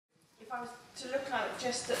if I was to look out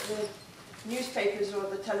just at the newspapers or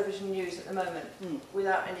the television news at the moment,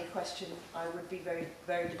 without any question, I would be very,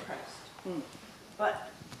 very depressed. But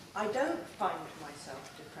I don't find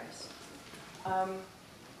myself depressed.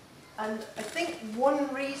 And I think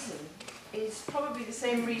one reason is probably the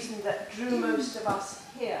same reason that drew most of us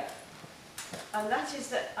here. And that is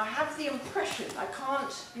that I have the impression, I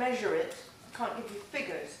can't measure it, I can't give you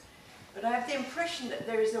figures, but I have the impression that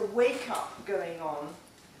there is a wake-up going on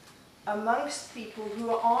amongst people who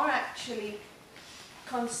are actually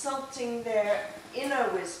consulting their inner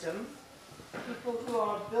wisdom, people who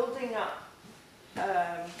are building up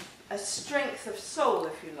a strength of soul,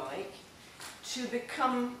 if you like, to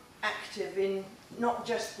become active in not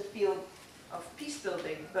just the field of peace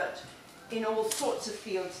building, but in all sorts of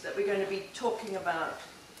fields that we're going to be talking about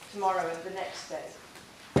tomorrow and the next day.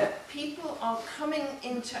 That people are coming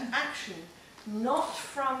into action not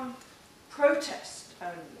from protest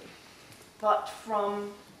only, but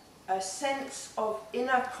from a sense of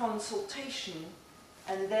inner consultation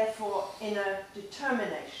and therefore inner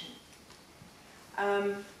determination.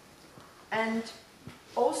 And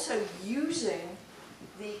also using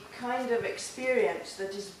the kind of experience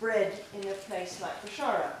that is bred in a place like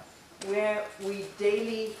Bashara, where we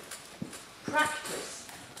daily practice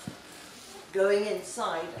going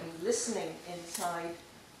inside and listening inside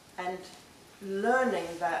and learning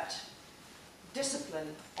that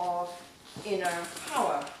discipline of inner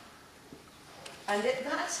power. And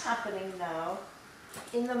that's happening now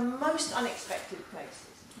in the most unexpected places.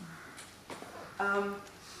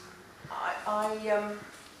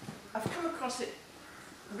 I've come across it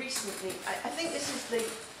recently. I think this is the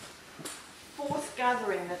fourth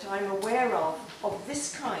gathering that I'm aware of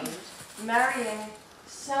this kind, marrying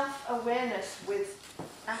self-awareness with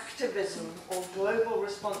activism or global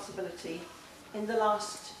responsibility in the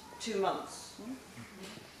last 2 months.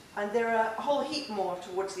 And there are a whole heap more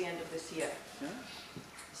towards the end of this year.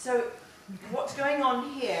 So what's going on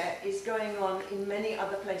here is going on in many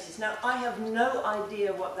other places. Now, I have no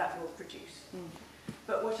idea what that will produce.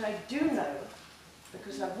 But what I do know,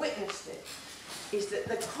 because I've witnessed it, is that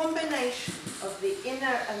the combination of the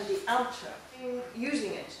inner and the outer,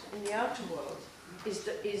 using it in the outer world, is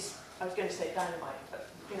I was going to say dynamite, but,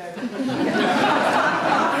 you know.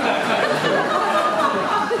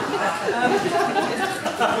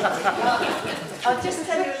 I'll just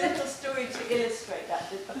tell you a little story to illustrate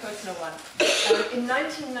that, a personal one. In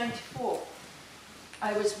 1994,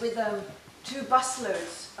 I was with 2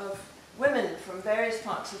 busloads of women from various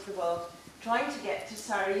parts of the world trying to get to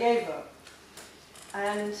Sarajevo.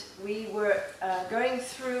 And we were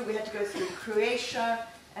we had to go through Croatia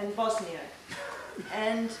and Bosnia.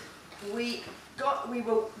 And we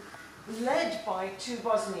were led by 2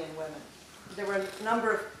 Bosnian women. There were a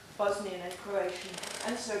number of Bosnian and Croatian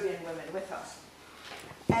and Serbian women with us.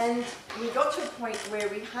 And we got to a point where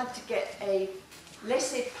we had to get a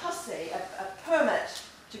laissez-passer, a permit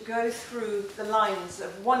to go through the lines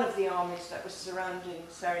of one of the armies that was surrounding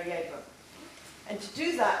Sarajevo. And to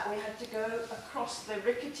do that, we had to go across the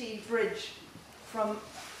rickety bridge from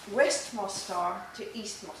West Mostar to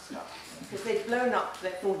East Mostar, because they'd blown up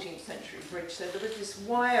their 14th century bridge, so there was this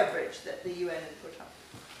wire bridge that the UN had put up.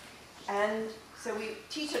 And so we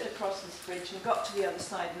teetered across this bridge and got to the other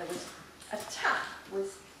side, and there was a tap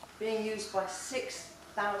being used by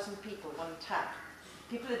 6,000 people, one tap.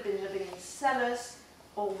 People had been living in cellars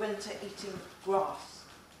all winter eating grass.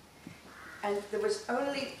 And there was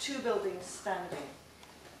only 2 buildings standing.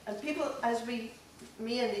 And people, as me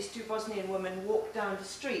and these 2 Bosnian women walked down the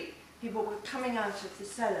street, people were coming out of the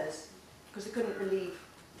cellars because they couldn't believe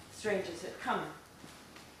strangers had come.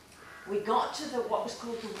 We got to what was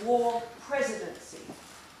called the War Presidency,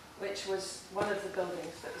 which was one of the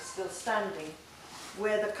buildings that was still standing,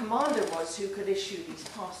 where the commander was who could issue these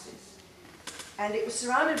passes. And it was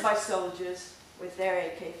surrounded by soldiers with their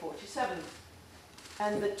AK-47s.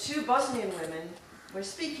 And the 2 Bosnian women were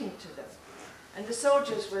speaking to them. And the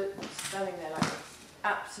soldiers were standing there like this,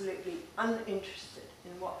 absolutely uninterested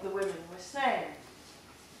in what the women were saying.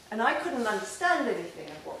 And I couldn't understand anything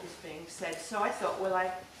of what was being said, so I thought, well,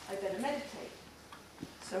 I better meditate.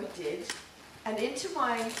 So I did. And into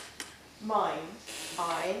my mind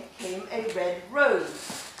came a red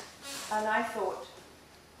rose. And I thought,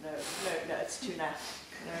 no, it's too naff.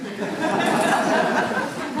 No.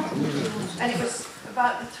 And it was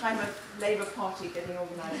about the time of Labour Party getting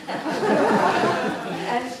organised.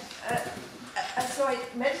 And so I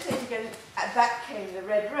meditated again, and back came the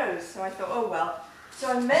red rose. So I thought, oh well. So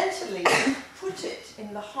I mentally put it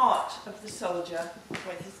in the heart of the soldier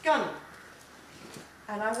with his gun.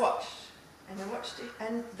 And I watched. And I watched it,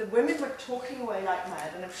 and the women were talking away like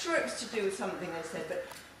mad, and I'm sure it was to do with something I said, but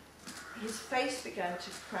his face began to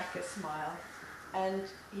crack a smile, and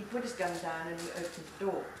he put his gun down and we opened the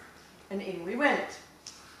door. And in we went.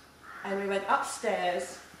 And we went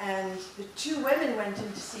upstairs, and the two women went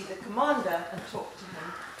in to see the commander and talked to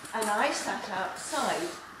him. And I sat outside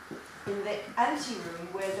in the anteroom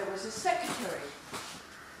where there was a secretary.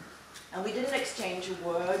 And we didn't exchange a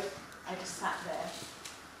word. I just sat there.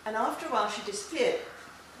 And after a while she disappeared.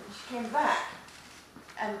 And she came back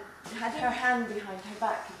and had her hand behind her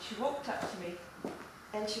back. And she walked up to me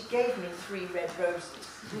and she gave me 3 red roses,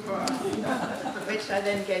 which I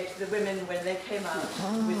then gave to the women when they came out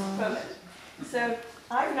with the permit. So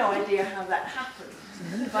I have no idea how that happened,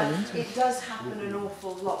 but it does happen an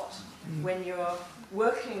awful lot when you're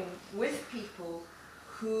working with people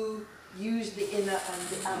who use the inner and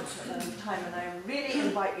the outer all the time, and I really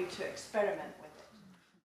invite you to experiment.